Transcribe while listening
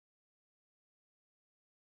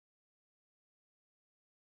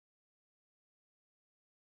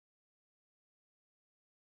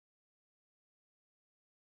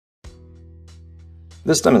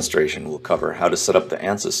This demonstration will cover how to set up the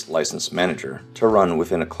Ansys License Manager to run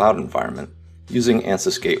within a cloud environment using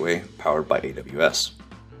Ansys Gateway powered by AWS.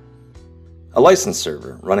 A license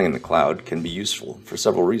server running in the cloud can be useful for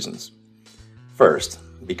several reasons. First,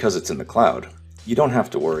 because it's in the cloud, you don't have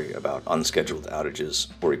to worry about unscheduled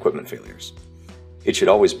outages or equipment failures. It should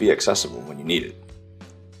always be accessible when you need it.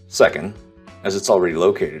 Second, as it's already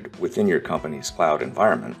located within your company's cloud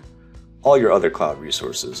environment, all your other cloud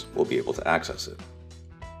resources will be able to access it.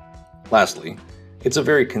 Lastly, it's a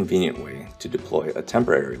very convenient way to deploy a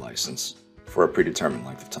temporary license for a predetermined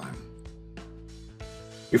length of time.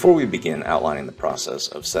 Before we begin outlining the process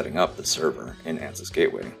of setting up the server in Ansys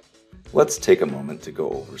Gateway, let's take a moment to go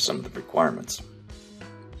over some of the requirements.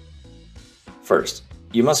 First,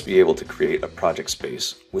 you must be able to create a project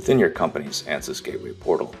space within your company's Ansys Gateway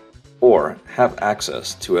portal, or have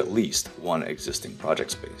access to at least one existing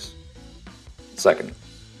project space. Second,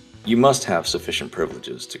 you must have sufficient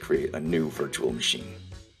privileges to create a new virtual machine.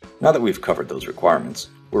 Now that we've covered those requirements,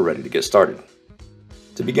 we're ready to get started.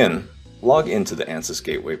 To begin, log into the Ansys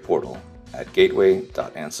Gateway portal at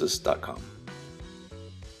gateway.ansys.com.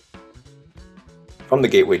 From the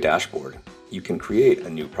Gateway dashboard, you can create a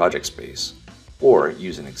new project space or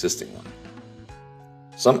use an existing one.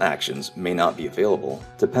 Some actions may not be available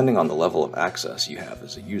depending on the level of access you have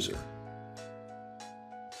as a user.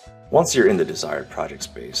 Once you're in the desired project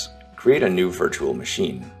space, create a new virtual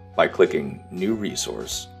machine by clicking New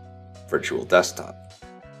Resource, Virtual Desktop.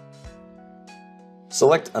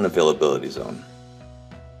 Select an availability zone.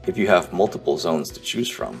 If you have multiple zones to choose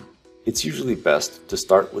from, it's usually best to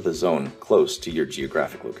start with a zone close to your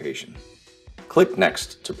geographic location. Click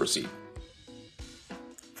Next to proceed.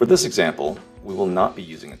 For this example, we will not be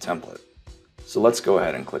using a template, so let's go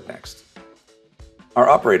ahead and click Next. Our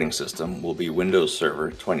operating system will be Windows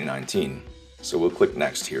Server 2019, so we'll click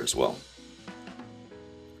Next here as well.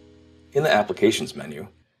 In the Applications menu,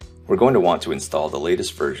 we're going to want to install the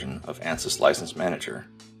latest version of Ansys License Manager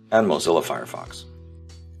and Mozilla Firefox.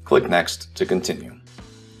 Click Next to continue.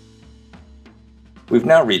 We've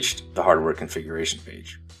now reached the hardware configuration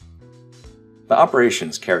page. The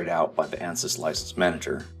operations carried out by the Ansys License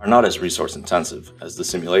Manager are not as resource intensive as the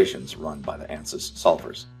simulations run by the Ansys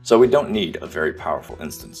solvers, so we don't need a very powerful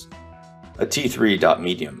instance. A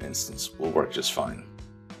T3.medium instance will work just fine.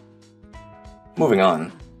 Moving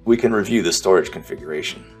on, we can review the storage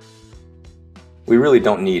configuration. We really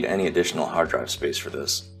don't need any additional hard drive space for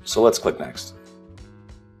this, so let's click Next.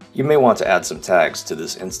 You may want to add some tags to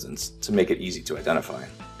this instance to make it easy to identify.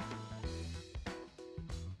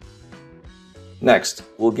 Next,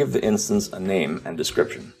 we'll give the instance a name and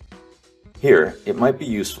description. Here, it might be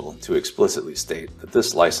useful to explicitly state that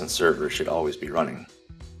this license server should always be running.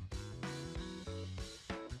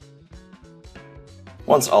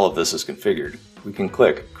 Once all of this is configured, we can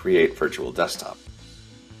click Create Virtual Desktop.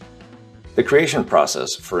 The creation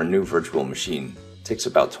process for a new virtual machine takes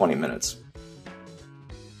about 20 minutes.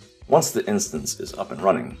 Once the instance is up and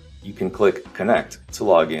running, you can click Connect to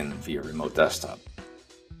log in via Remote Desktop.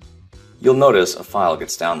 You'll notice a file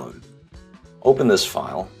gets downloaded. Open this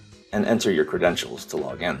file and enter your credentials to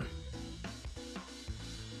log in.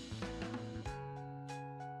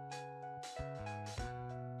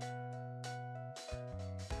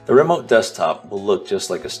 The remote desktop will look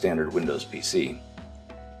just like a standard Windows PC.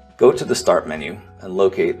 Go to the Start menu and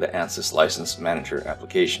locate the Ansys License Manager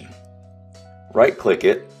application. Right-click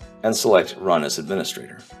it and select Run as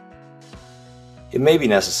Administrator. It may be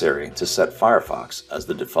necessary to set Firefox as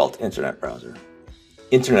the default internet browser.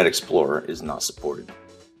 Internet Explorer is not supported.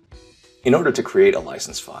 In order to create a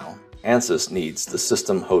license file, Ansys needs the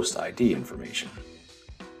system host ID information.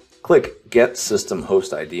 Click Get System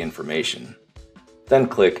Host ID Information, then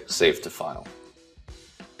click Save to File.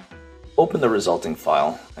 Open the resulting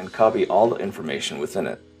file and copy all the information within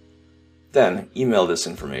it. Then email this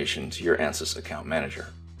information to your Ansys account manager.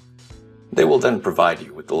 They will then provide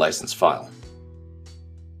you with the license file.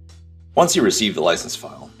 Once you receive the license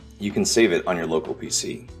file, you can save it on your local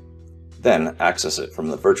PC, then access it from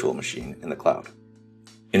the virtual machine in the cloud.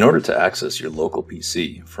 In order to access your local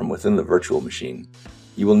PC from within the virtual machine,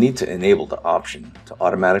 you will need to enable the option to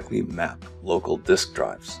automatically map local disk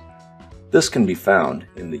drives. This can be found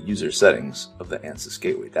in the user settings of the Ansys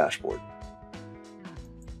Gateway dashboard.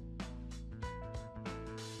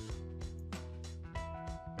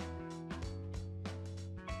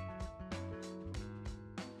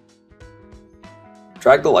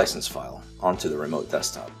 Drag the license file onto the remote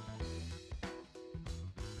desktop.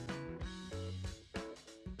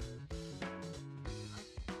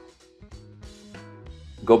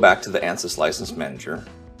 Go back to the Ansys License Manager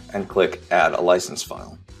and click Add a License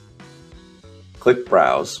File. click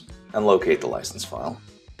Browse and locate the license file.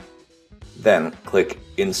 Then click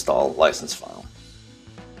Install License File.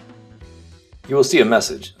 You will see a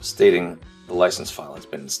message stating the license file has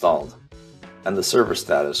been installed, and the server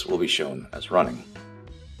status will be shown as running.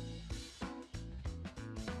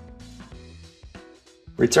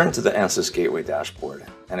 Return to the Ansys Gateway dashboard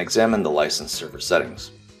and examine the license server settings.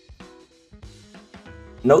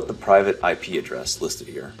 Note the private IP address listed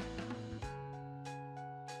here.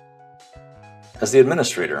 As the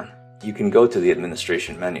administrator, you can go to the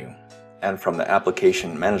Administration menu, and from the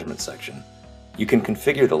Application Management section, you can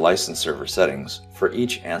configure the license server settings for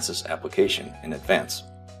each Ansys application in advance.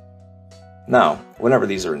 Now, whenever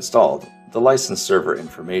these are installed, the license server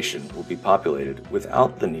information will be populated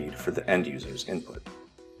without the need for the end user's input.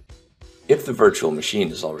 If the virtual machine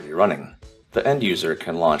is already running, the end user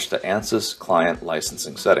can launch the Ansys client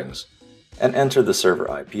licensing settings and enter the server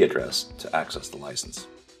IP address to access the license.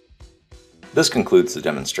 This concludes the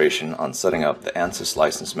demonstration on setting up the Ansys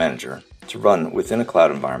License Manager to run within a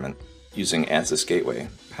cloud environment using Ansys Gateway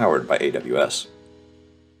powered by AWS.